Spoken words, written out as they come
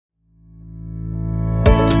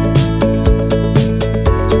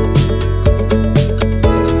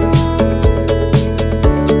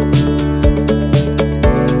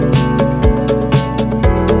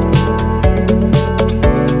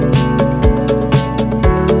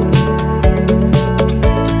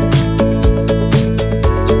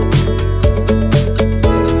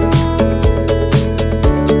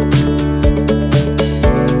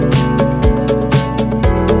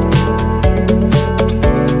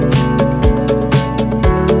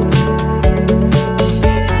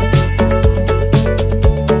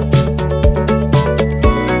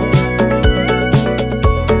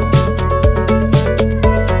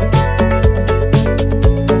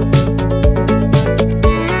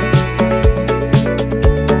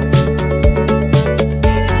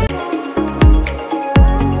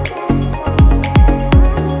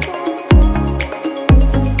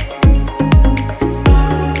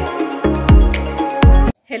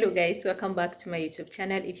Hello guys, welcome back to my YouTube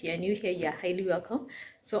channel. If you are new here, you are highly welcome.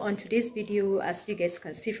 So on today's video, as you guys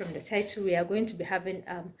can see from the title, we are going to be having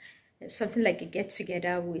something like a get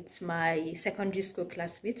together with my secondary school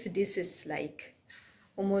classmates. This is like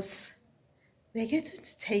almost, we're getting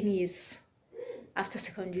to 10 years after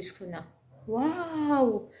secondary school now.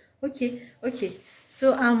 Wow. Okay,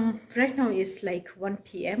 so right now it's like 1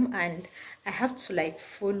 p.m. and I have to like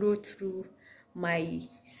follow through my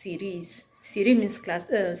series. Series means class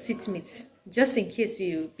seat mates, just in case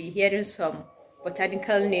you be hearing some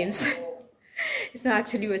botanical names. It's not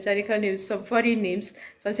actually botanical names, some foreign names,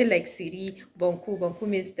 something like Siri, Bonku. Bonku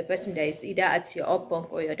means the person that is either at your up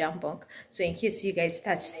bunk or your down bunk. So in case you guys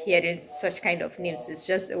start hearing such kind of names, it's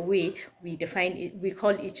just a way we define it, we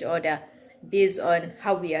call each other based on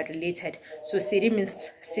how we are related. So Siri means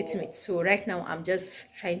seatmate. So right now I'm just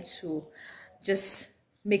trying to just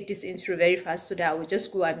make this intro very fast so that I will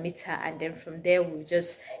just go and meet her, and then from there we'll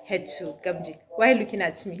just head to Gamji. Why are you looking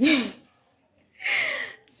at me?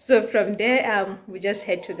 So from there, we just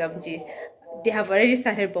head to Gamji. They have already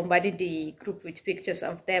started bombarding the group with pictures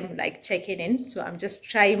of them like checking in. So I'm just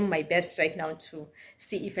trying my best right now to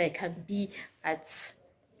see if I can be at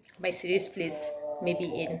my series place maybe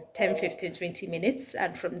in 10, 15, 20 minutes.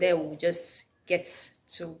 And from there, we'll just get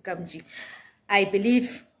to Gamji. I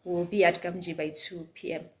believe we'll be at Gamji by 2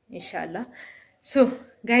 p.m. inshallah. So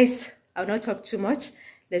guys, I'll not talk too much.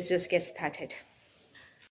 Let's just get started.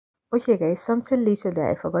 Okay guys, something little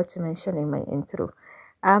that I forgot to mention in my intro.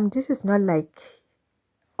 This is not like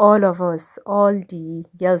all of us, all the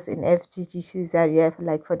girls in Fggcz Zaria,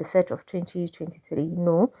 like for the set of 2023.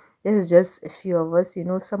 No, this is just a few of us. You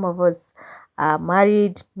know, some of us are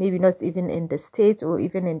married, maybe not even in the state or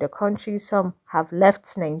even in the country. Some have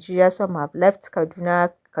left Nigeria, some have left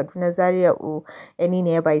Kaduna Zaria or any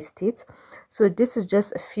nearby state. So this is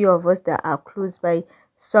just a few of us that are close by.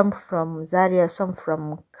 Some from Zaria, some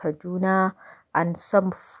from Kaduna, and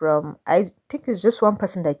some from, I think it's just one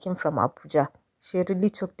person that came from Abuja. She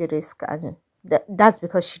really took the risk, and that's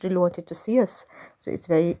because she really wanted to see us. So it's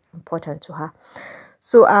very important to her.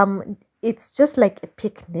 So it's just like a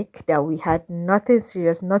picnic that we had, nothing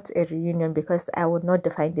serious, not a reunion, because I would not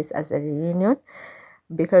define this as a reunion,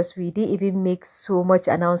 because we didn't even make so much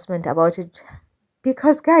announcement about it.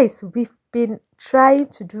 Because guys, we've been trying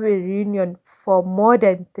to do a reunion for more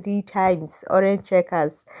than 3 times. Orange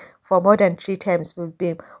checkers, for more than 3 times we've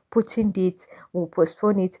been putting dates, we'll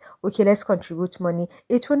postpone it. Okay, let's contribute money.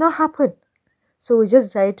 It will not happen. So we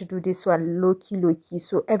just tried to do this one low-key.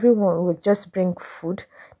 So everyone will just bring food,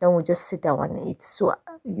 then we'll just sit down and eat. So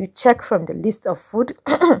you check from the list of food.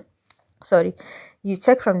 Sorry, you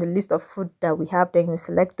check from the list of food that we have, then you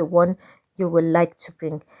select the one you would like to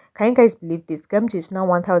bring. Can you guys believe this? Gamji is now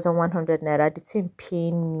 1,100 naira. The thing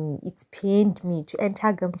pained me. It pained me to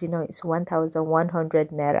enter Gamji now. It's 1,100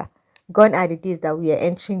 naira. Gone are the days that we are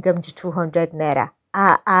entering Gamji 200 naira.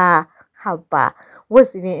 Haba.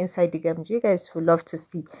 What's even inside the Gamji? You guys would love to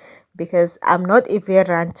see, because I'm not even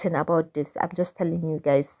ranting about this. I'm just telling you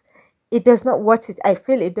guys, it does not worth it. I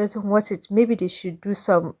feel it doesn't worth it. Maybe they should do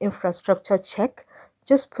some infrastructure check.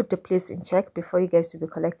 Just put the place in check before you guys will be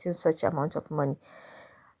collecting such amount of money.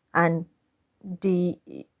 And the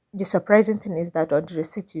surprising thing is that on the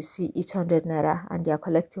receipt you see 800 naira and they are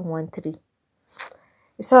collecting 1,300.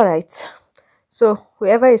 It's all right. So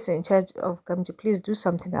whoever is in charge of Gamji, please do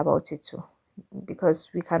something about it too, because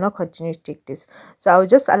we cannot continue to take this. So I'll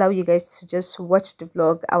just allow you guys to just watch the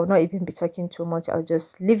vlog. I will not even be talking too much. I'll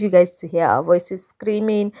just leave you guys to hear our voices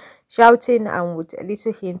screaming, shouting, and with a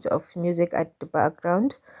little hint of music at the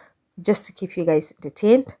background, just to keep you guys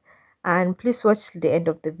entertained. And please watch till the end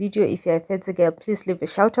of the video. If you're a Fggcz girl, please leave a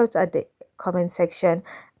shout out at the comment section,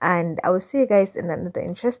 and I will see you guys in another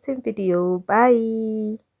interesting video.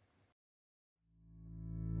 Bye.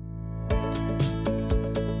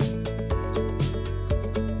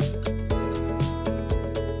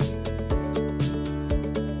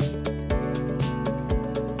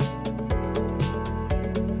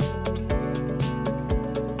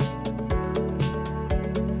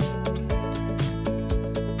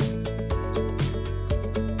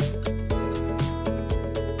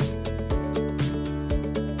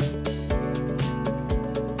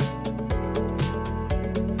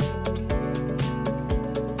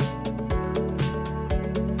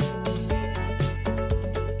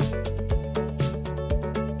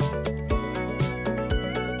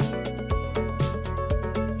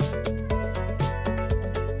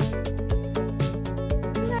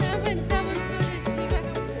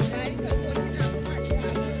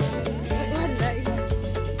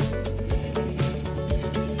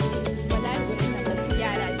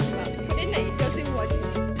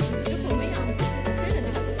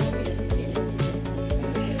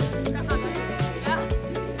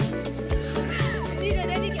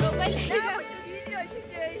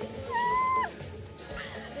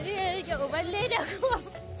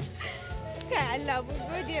 Allah mun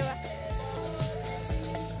gode ba.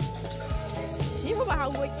 Ni ba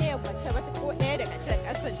hango ke kwanta ba ko ɗaya daga can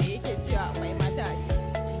ƙasar da yake cewa akwai mata a ciki.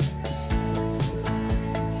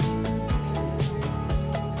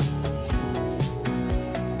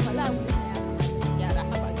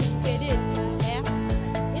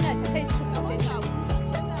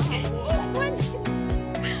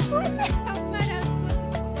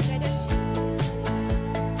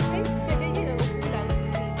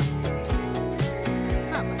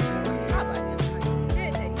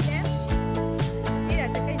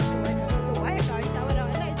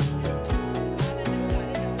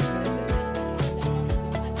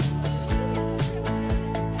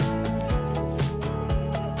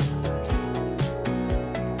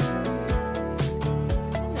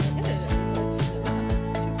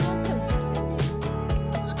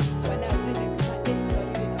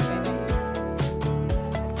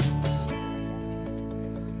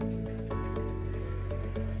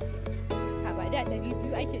 Da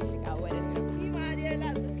 200 ake shiga wurin.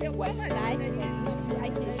 Wallahi 200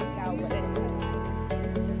 ake shiga wurin.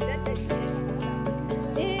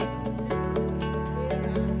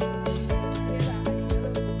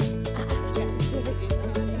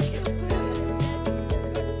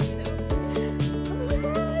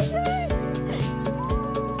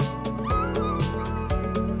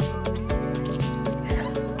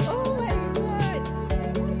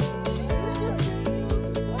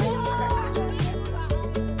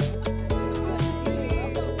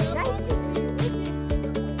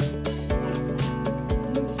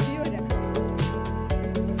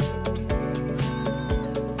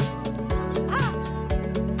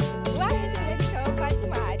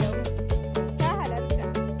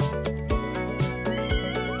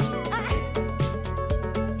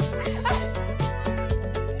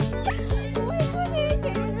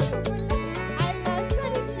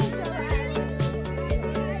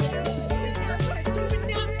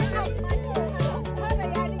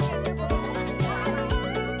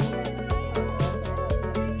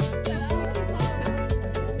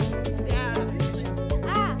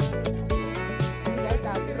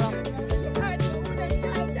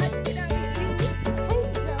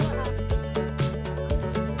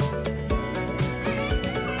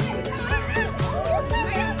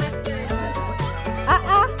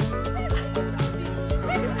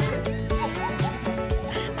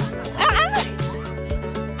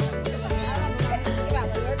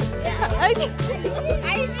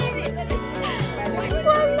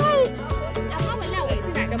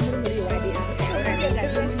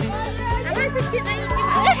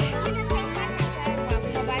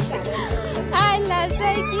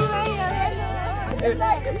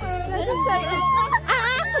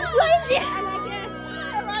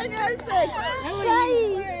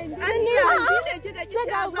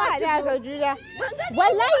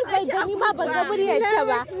 Wallahi bai gani ma ban ga muryarta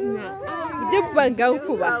ba. Duk ban gan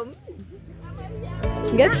ku ba.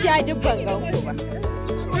 Gaskiya duk ban gan ku ba.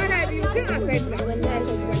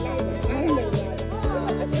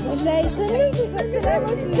 Wallahi sanin ki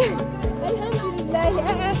salamatu.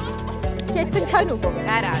 Alhamdulillah. Ke tun Kano ba mu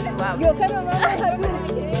kara zuwa ba. Yo Kano ma ba haɗu.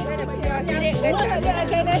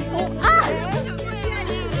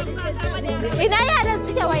 Ina yaran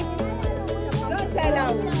suke wai?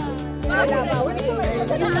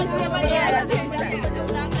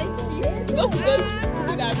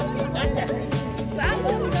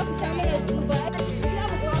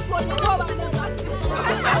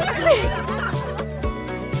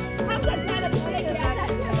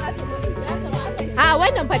 A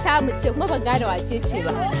wannan fata mu ce kuma ban gane wace ce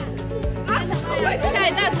ba.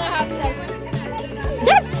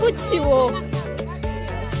 That's good ciwo.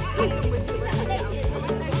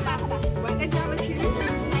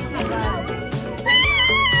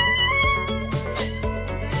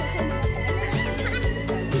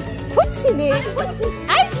 Kuci ne.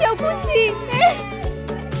 Aisha Kuci.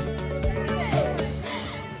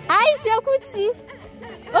 Aisha Kuci.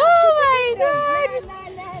 Oh my God.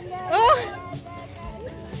 Oh.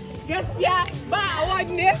 Gaskiya ba a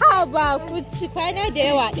wanne. Ha ba Kuci kwana da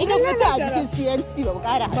yawa. Ita kuma ta a bikin CMC ba mu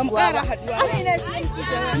kara haduwa ba. Ba mu kara haduwa. Ai na CMC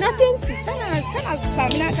jama'a. Na CMC. Kana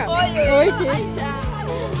sami naka. Okay.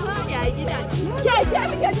 Ya gida. Ke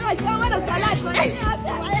muke jira ki mana salad ba.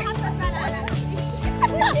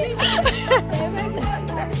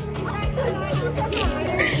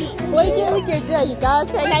 Wai ke muke jira ki kawo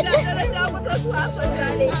salad.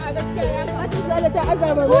 Ta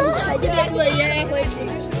azama mai a gidan ruwan ya yi hoshi.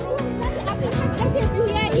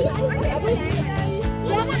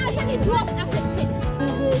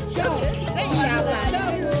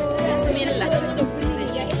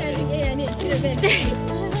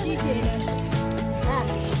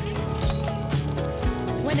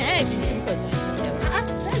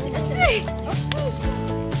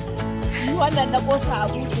 wannan na kosa a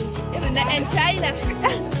buɗe irin na 'yan China.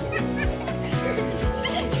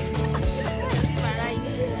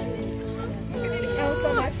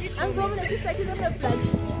 An zo mana sista ki zama flaji.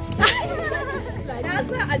 Na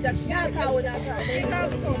sa a jaki ya kawo na sa.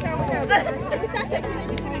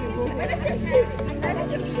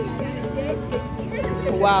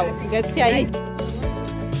 Wow, gaskiya yi.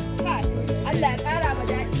 Allah ya ƙara ma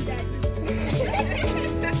daɗi.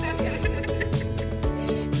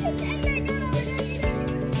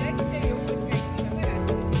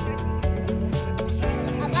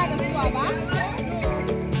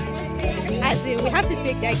 As in, we have to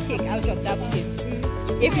take that cake out of that place.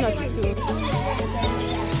 If not, it will.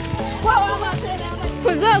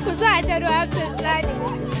 Kuzo, I tell you, I have to start.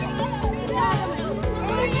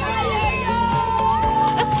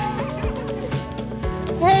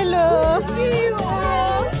 Hello.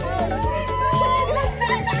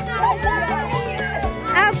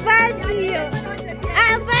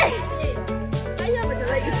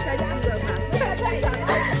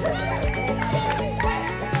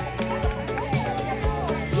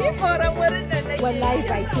 Wallahi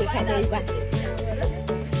ba ke kadai ba.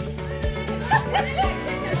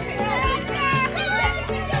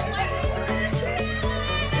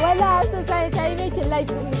 Wala society ta yi making life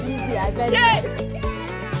easy, I bet.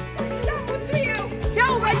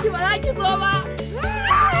 Yau baki ba za ki zo ba.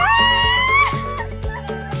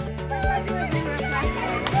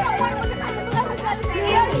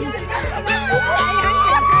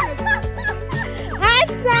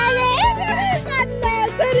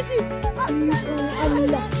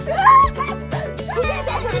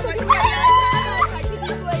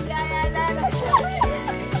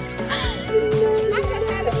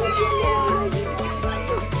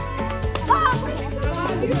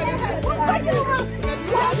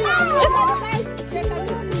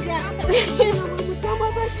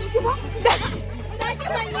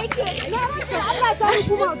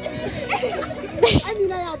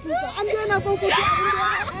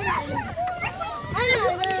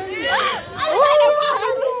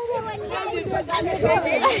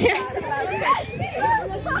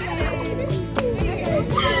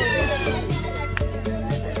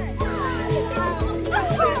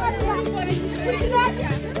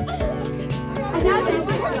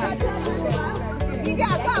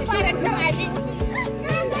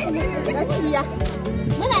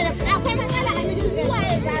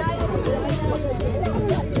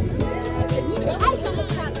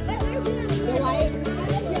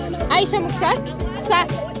 Aisha Mukhtar, sa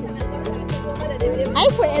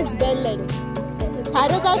Aiko S Bello ne.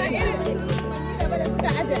 Tare za su yi.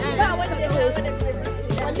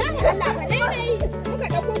 Wallahi Allah ba dai dai muka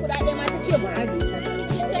dauko guda ɗaya ma ta ce mu aji.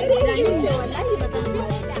 Sai dai kin ce wallahi ba zan ba.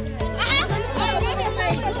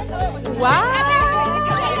 Wow.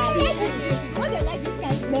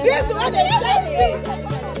 This one is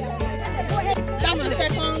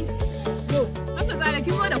seconds. No. After that, like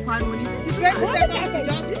you go to Kwanoni. 20 seconds to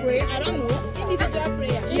just pray. I don't know. Individual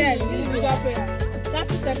prayer. Yes, individual prayer.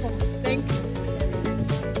 30 seconds. Thank you.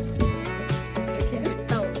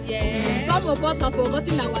 Yeah. Some of us have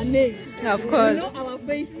forgotten our names. Of course. We know our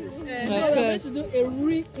faces. Of so we're going to do a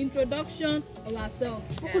reintroduction of ourselves.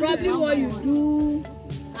 Probably what you do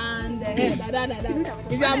and if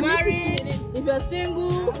you are married, if you are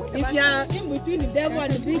single, if you are in between the devil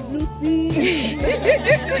and the big blue sea.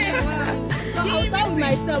 So I'll start with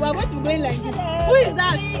myself. I'm going to be going like this. Who is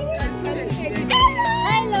that?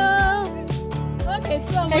 Hello. Okay,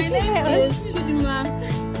 so my name is Chidima.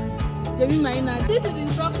 This is the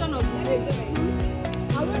instruction of the day.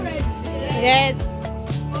 Are we ready? Yes.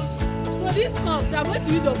 So this cup, I'm going to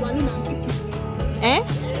use the balloon and pick it. Eh?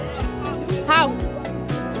 How?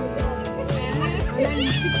 And then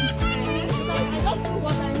you pick it. I don't put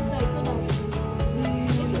water inside so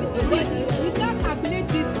that you can't calculate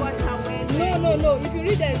this water when. No. If you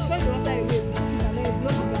read the instruction, the water away.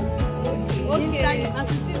 Okay. Inside, as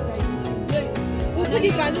it is like this. You put the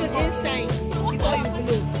balloon inside before you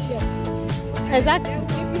blow. Yes. Exactly. If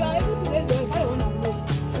you are able to raise the water, I want to blow.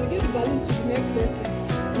 You give the balloon to the next person.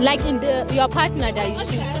 Like in your partner that you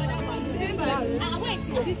choose. Wait,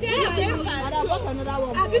 the same part. I got another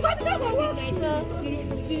one. Because it's not going to work.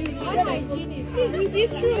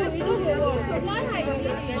 It's true. It's not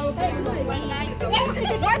hygienic.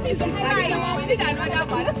 What is the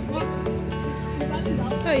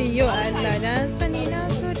Oh, you Allah, that's Sanina,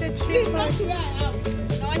 so the tree.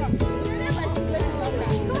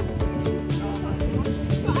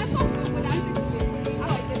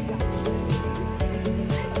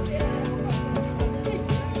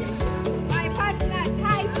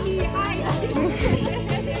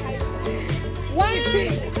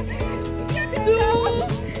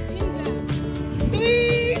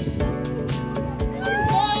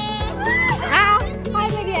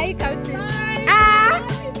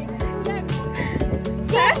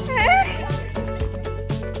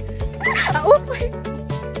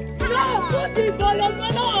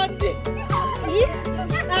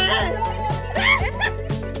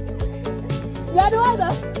 You are the one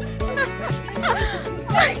that...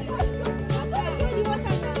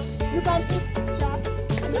 You can put that.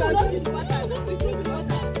 You can put the water. I just put the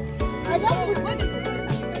water.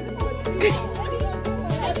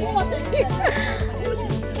 I put water in there.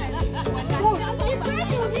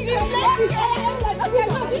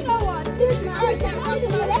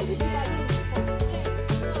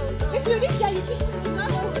 If you reach there, you can...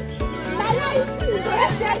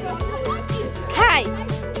 Hi.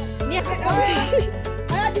 I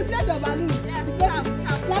have to play the balloon.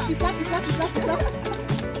 Clap it.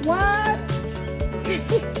 1, 2,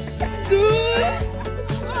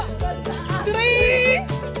 3,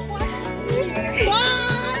 4,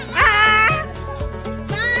 5,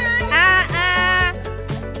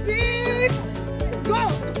 6, go.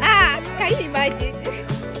 Can you imagine?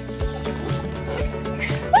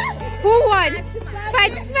 Who won?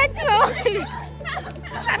 Participants won.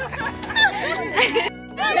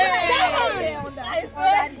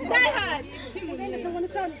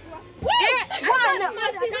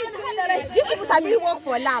 These people sabi work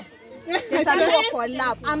for lab. They sabi work for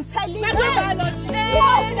lab. I'm telling you.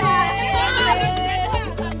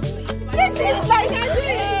 This is like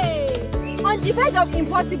on the verge of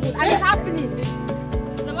impossible, and it's happening.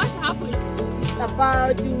 So what's happening? It's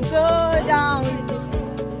about to go down.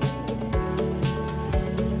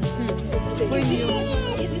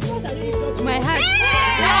 My heart.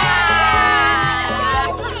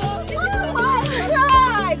 Oh my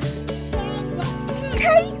God!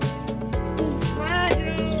 Hey!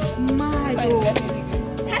 Mado.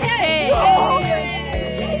 Hey.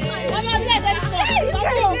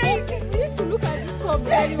 You need to look at this cup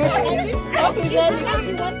very well.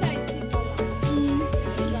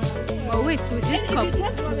 But wait, this cup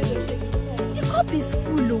is full. The cup is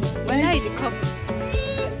full. Why the cup is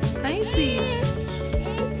full? Can you see it?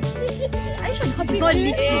 Are you sure the cup is not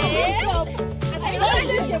leaking?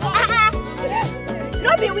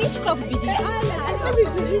 No be which cup be this?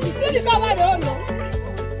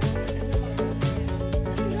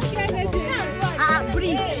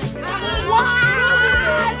 Breathe.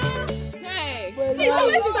 What? Hey.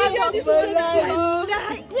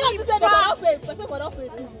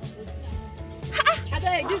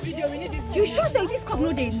 This video, we need this video. You sure say this cup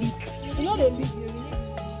no dey leak? You know they leak.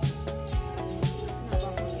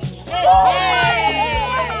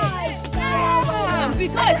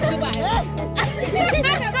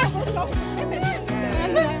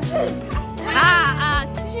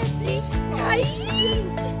 Seriously?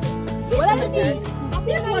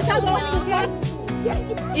 This water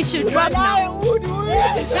It should drop now. Drop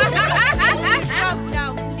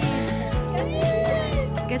now, please.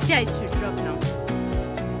 Guess yeah, it should drop now.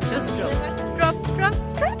 Just drop. Drop.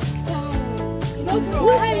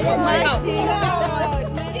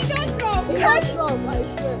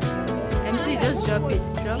 MC, just drop it.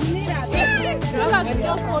 Drop.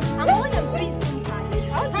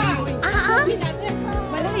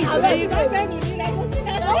 But that is very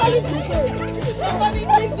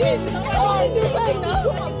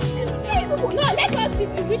No, let us see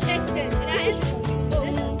to which extent.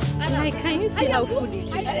 like, can you see how full it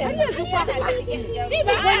is?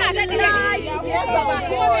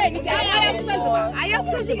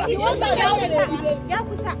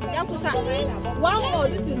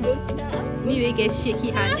 Me will get shaky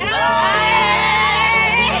hand.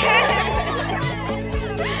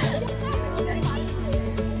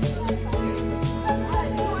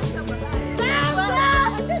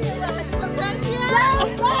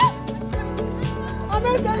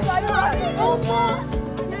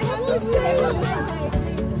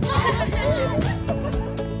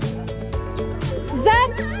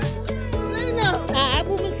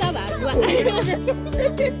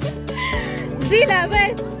 Zila bai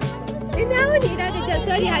ina wuni ina ga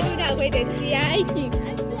sorry Haduna akwai da ya aiki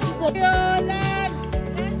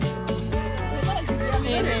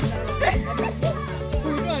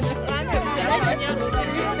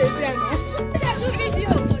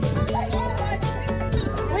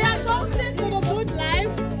We are toasting to the good life.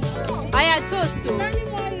 I am toast to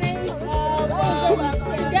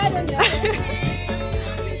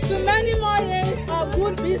many more years of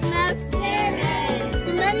good business,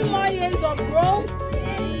 to many more years of growth,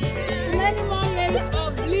 to many more years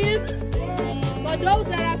of bliss. For those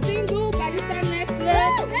that are single, by this time next year,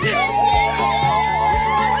 we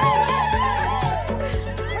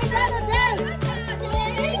gotta dance.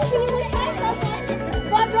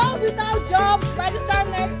 For those without jobs, by this time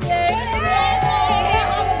next year,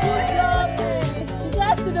 have a good job,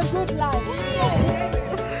 just to the good life.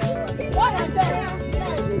 What is that?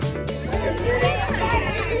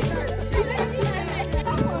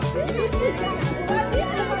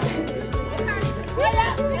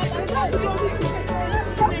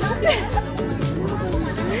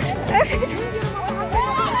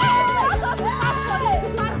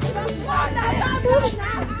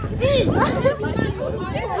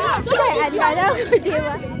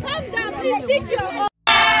 Calm down, please pick your own.